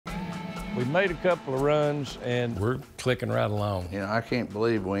We made a couple of runs, and we're clicking right along. You know, I can't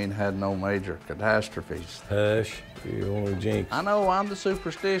believe we ain't had no major catastrophes. Hush, you only jinx. I know I'm the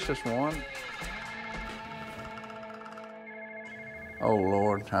superstitious one. Oh,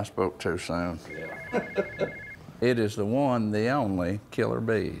 Lord, I spoke too soon. Yeah. It is the one, the only, killer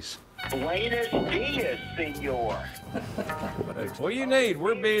bees. Buenos dias, senor. What do you need?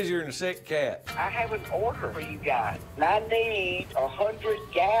 We're busier than a sick cat. I have an order for you guys. I need 100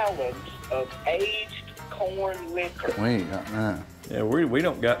 gallons of aged corn liquor. We ain't got none. Yeah, we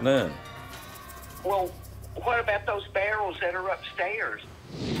don't got none. Well, what about those barrels that are upstairs?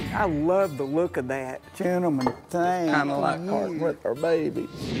 I love the look of that gentleman thing. Kind of like carting with our baby.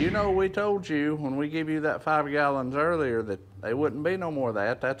 You know, we told you when we give you that 5 gallons earlier that there wouldn't be no more of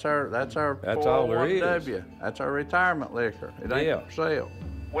that. That's our all there is. 401W. That's our retirement liquor. It ain't for sale.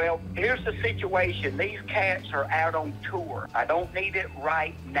 Well, here's the situation. These cats are out on tour. I don't need it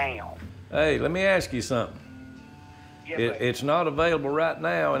right now. Hey, let me ask you something. It's not available right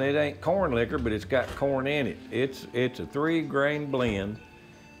now, and it ain't corn liquor, but it's got corn in it. It's a 3-grain blend,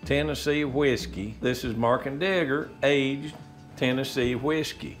 Tennessee whiskey. This is Mark and Digger aged Tennessee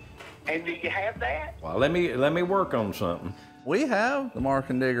whiskey. And do you have that? Well, let me work on something. We have the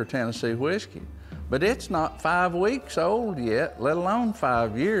Mark and Digger Tennessee whiskey, but it's not 5 weeks old yet, let alone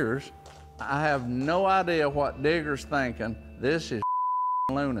 5 years. I have no idea what Digger's thinking. This is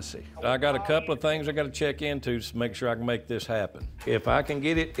lunacy. I got a couple of things I got to check into to make sure I can make this happen. If I can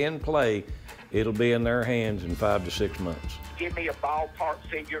get it in play, it'll be in their hands in 5 to 6 months. Give me a ballpark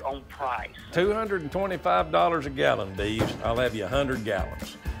figure on price. $225 a gallon, Deeves. I'll have you 100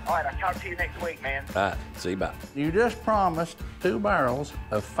 gallons. All right, I'll talk to you next week, man. All right, see you, bye. You just promised 2 barrels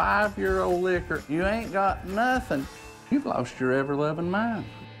of 5-year-old liquor. You ain't got nothing. You've lost your ever-loving mind.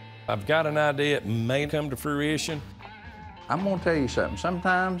 I've got an idea. It may come to fruition. I'm gonna tell you something.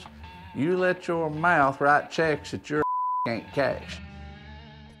 Sometimes you let your mouth write checks that your can't cash.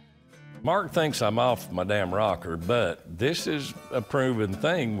 Mark thinks I'm off my damn rocker, but this is a proven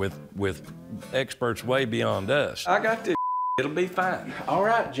thing with experts way beyond us. I got this. It'll be fine. All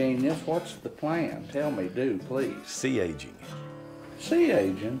right, genius, what's the plan? Tell me, do, please. Sea aging. Sea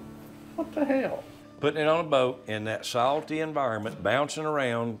aging? What the hell? Putting it on a boat in that salty environment, bouncing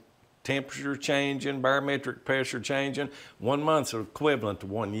around, temperature changing, barometric pressure changing. 1 month's equivalent to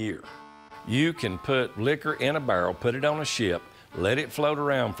 1 year. You can put liquor in a barrel, put it on a ship, let it float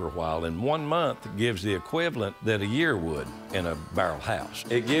around for a while, and 1 month gives the equivalent that a year would in a barrel house.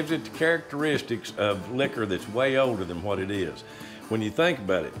 It gives it the characteristics of liquor that's way older than what it is. When you think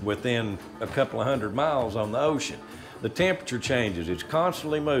about it, within a couple of 100 miles on the ocean, the temperature changes, it's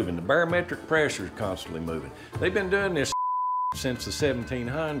constantly moving, the barometric pressure is constantly moving. They've been doing this since the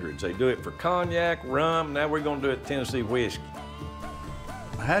 1700s. They do it for cognac, rum, now we're gonna do it Tennessee whiskey.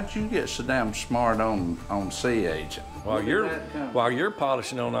 How'd you get so damn smart on sea aging? While you're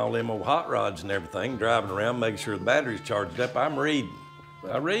polishing on all them old hot rods and everything, driving around, making sure the battery's charged up, I'm reading.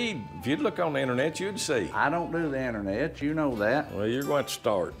 I read. If you'd look on the internet, you'd see. I don't do the internet, you know that. Well, you're going to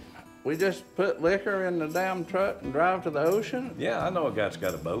start. We just put liquor in the damn truck and drive to the ocean? Yeah, I know a guy that's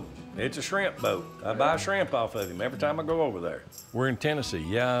got a boat. It's a shrimp boat. I buy shrimp off of him every time I go over there. We're in Tennessee.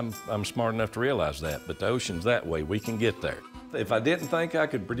 Yeah, I'm smart enough to realize that, but the ocean's that way. We can get there. If I didn't think I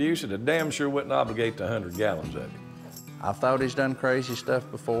could produce it, I damn sure wouldn't obligate to 100 gallons of it. I've thought he's done crazy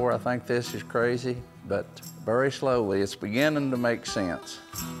stuff before. I think this is crazy, but very slowly, it's beginning to make sense.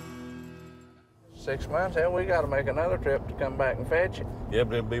 6 months, hell, we gotta make another trip to come back and fetch it. Yeah,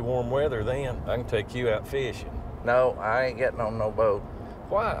 but it'll be warm weather then. I can take you out fishing. No, I ain't getting on no boat.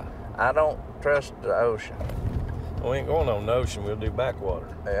 Why? I don't trust the ocean. We ain't going on the ocean, we'll do backwater.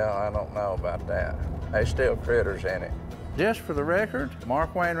 Yeah, I don't know about that. There's still critters in it. Just for the record,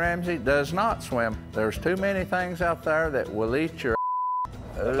 Mark Wayne Ramsey does not swim. There's too many things out there that will eat your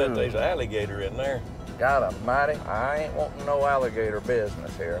I bet there's an alligator in there. God almighty, I ain't wanting no alligator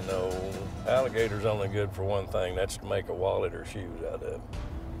business here. No, alligator's only good for one thing, that's to make a wallet or shoes out of.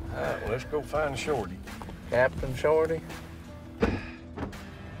 All right, well, let's go find Shorty. Captain Shorty?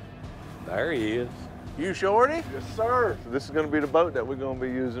 There he is. You Shorty? Yes, sir. So this is going to be the boat that we're going to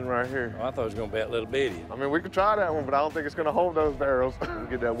be using right here. Oh, I thought it was going to be that little bitty. I mean, we could try that one, but I don't think it's going to hold those barrels. We'll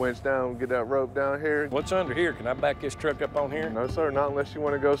get that winch down, get that rope down here. What's under here? Can I back this truck up on here? No, sir, not unless you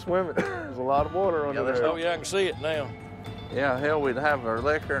want to go swimming. There's a lot of water under there. Oh, yeah, I can see it now. Yeah, hell, we'd have our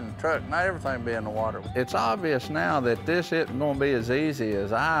liquor and truck and everything be in the water. It's obvious now that this isn't going to be as easy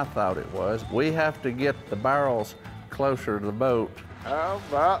as I thought it was. We have to get the barrels closer to the boat. How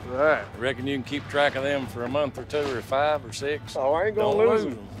about that? Reckon you can keep track of them for a month or 2 or 5 or 6? Oh, I ain't gonna lose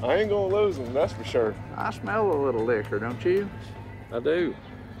them. I ain't gonna lose them, that's for sure. I smell a little liquor, don't you? I do.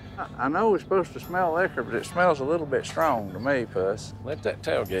 I know we're supposed to smell liquor, but it smells a little bit strong to me, Puss. Let that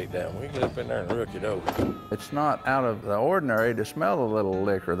tailgate down. We can get up in there and rook it over. It's not out of the ordinary to smell a little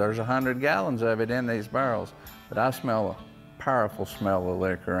liquor. There's 100 gallons of it in these barrels, but I smell a powerful smell of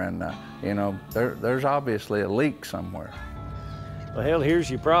liquor, and you know, there's obviously a leak somewhere. Well, hell, here's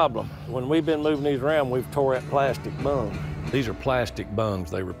your problem. When we've been moving these around, we've tore that plastic bung. These are plastic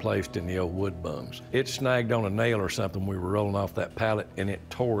bungs they replaced in the old wood bungs. It snagged on a nail or something. We were rolling off that pallet and it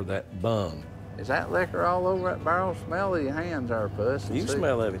tore that bung. Is that liquor all over that barrel? Smell of your hands there, Puss. You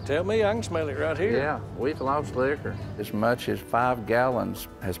smell of it. Tell me, I can smell it right here. Yeah, we've lost liquor. As much as 5 gallons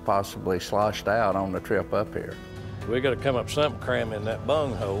has possibly sloshed out on the trip up here. We got to come up something cram in that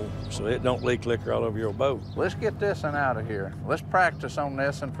bung hole so it don't leak liquor all over your boat. Let's get this one out of here. Let's practice on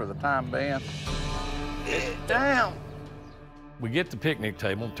this one for the time being. Damn! We get the picnic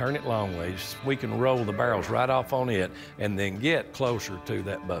table, turn it long ways. We can roll the barrels right off on it and then get closer to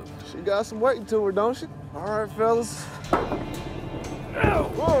that boat. She got some weight to her, don't she? All right, fellas.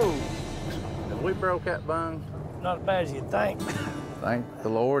 Oh. Whoa! Have we broke that bung? Not as bad as you think. Thank the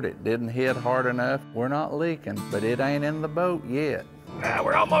Lord it didn't hit hard enough. We're not leaking, but it ain't in the boat yet. Ah,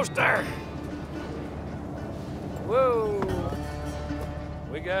 we're almost there. Whoa.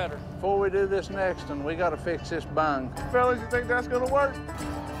 We got her. Before we do this next one, we gotta fix this bung. Fellas, you think that's gonna work?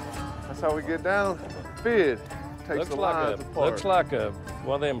 That's how we get down. Bid. Takes the lines apart. Looks like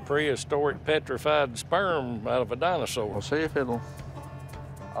one of them prehistoric petrified sperm out of a dinosaur. We'll see if it'll...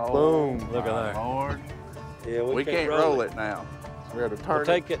 Oh, Boom. Look at that. Lord. Yeah, We can't roll it now. We had to turn Well,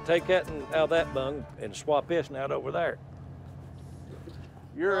 take that out of that bung and swap this and out over there.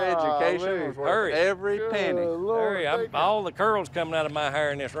 Your education was worth Hurry. every penny. Hurry, all the curls coming out of my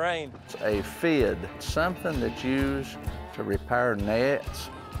hair in this rain. It's a fid, something that's used to repair nets.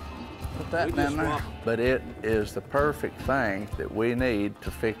 Put that down there. But it is the perfect thing that we need to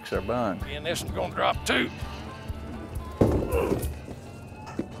fix our bung. And this one's gonna drop too.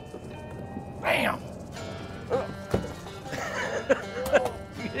 Bam!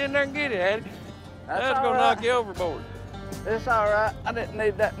 Get in there and get it, Hattie. That's gonna knock you overboard. It's all right. I didn't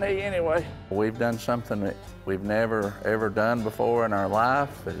need that knee anyway. We've done something that we've never, ever done before in our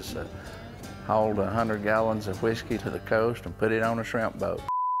life is hauled 100 gallons of whiskey to the coast and put it on a shrimp boat.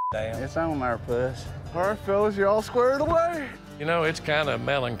 Damn. It's on there, Puss. All right, fellas, you all squared away. You know, it's kind of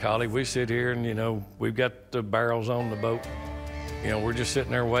melancholy. We sit here and, you know, we've got the barrels on the boat. You know, we're just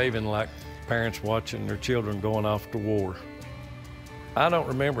sitting there waving like parents watching their children going off to war. I don't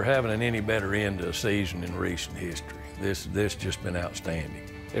remember having an any better end to a season in recent history. This just been outstanding.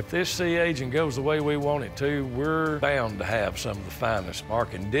 If this sea aging goes the way we want it to, we're bound to have some of the finest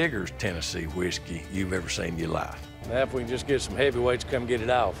Mark and Digger's Tennessee whiskey you've ever seen in your life. Now, if we can just get some heavyweights, come get it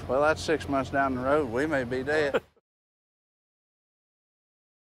off. Well, that's 6 months down the road. We may be dead.